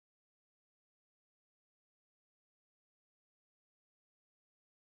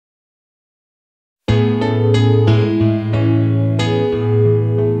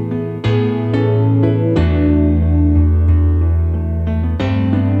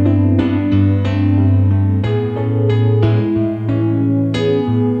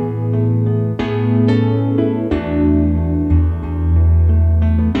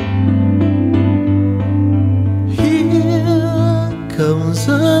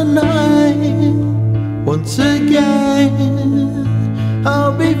night once again,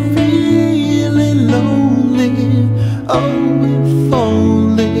 I'll be feeling lonely. Oh, if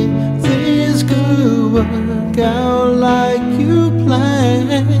only things could work out like you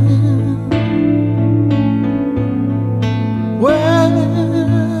planned. Where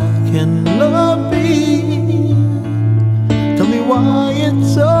can love be? Tell me why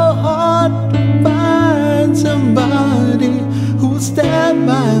it's so hard to find somebody who will stand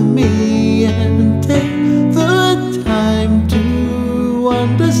by me and take the time to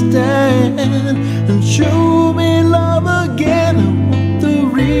understand and show me love again. I want the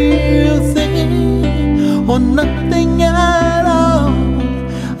real thing or nothing at all.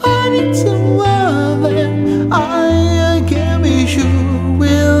 I need someone that I can be sure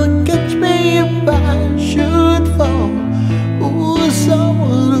will catch me if I should fall. Ooh,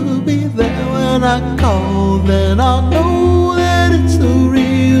 someone who'll be there when I call, then I'll know that it's the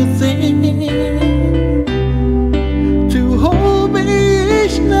real thing. To hold me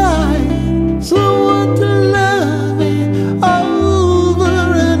each night, someone to love me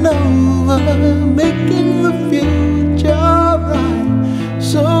over and over, making the future right.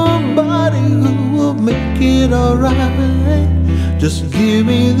 Somebody who will make it alright. Just give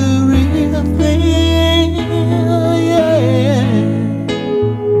me the real thing, yeah.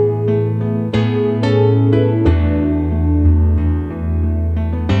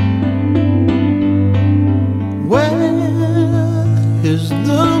 Is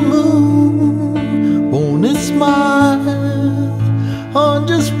the moon, won't it smile on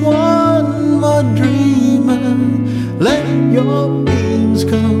just one more dreamer? Let your beams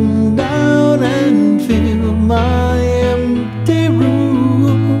come down and fill my empty room.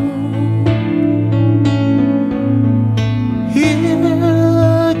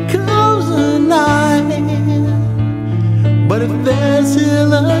 Here comes the night, but if there's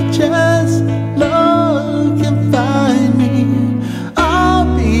still a chance love can find me,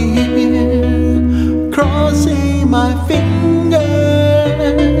 crossing my fingers.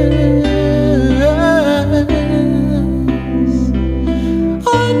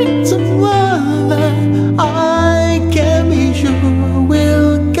 I need someone that I can be sure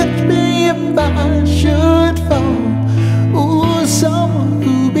will catch me if I should fall. Ooh, someone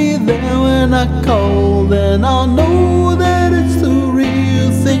who'll be there when I call, then I'll know that it's the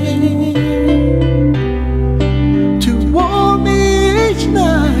real thing. To want me each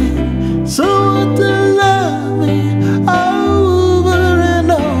night, someone to love me over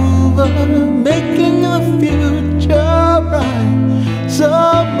and over, making the future bright.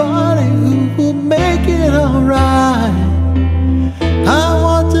 Somebody who will make it alright. I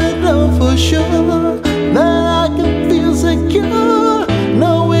want to know for sure that I can feel secure,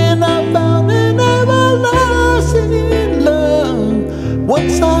 knowing I found an everlasting love.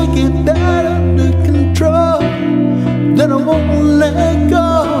 Once I get that under control, then I won't let go.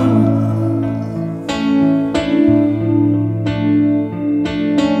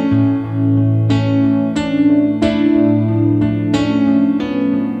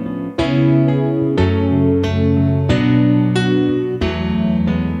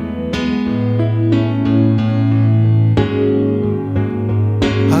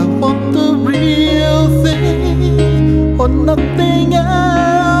 Or nothing at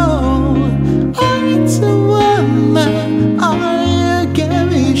all. I need someone that I can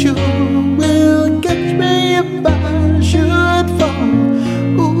be sure will catch me if I should fall.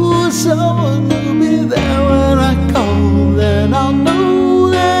 Ooh, someone will be there when I call, then I'll know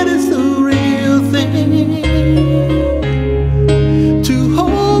that it's the real thing. To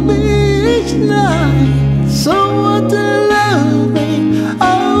hold me each night, someone to love me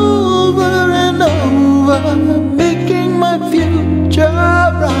over and over, making my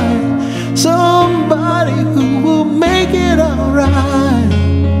future bright. Somebody who will make it alright.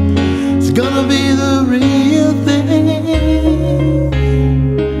 It's gonna be the real thing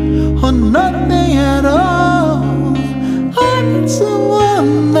or nothing at all. I need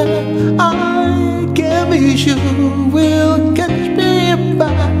someone that I can be sure will catch me if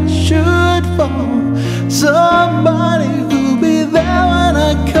I should fall. Somebody who'll be there when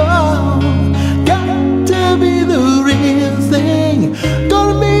I call. Got to be the real thing,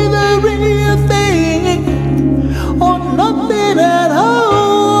 gonna be the real thing, or nothing at all.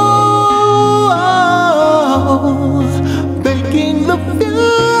 Making the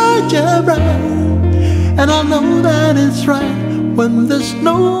future bright, and I know that it's right. When there's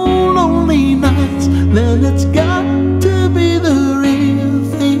no lonely nights, then it's got to be the real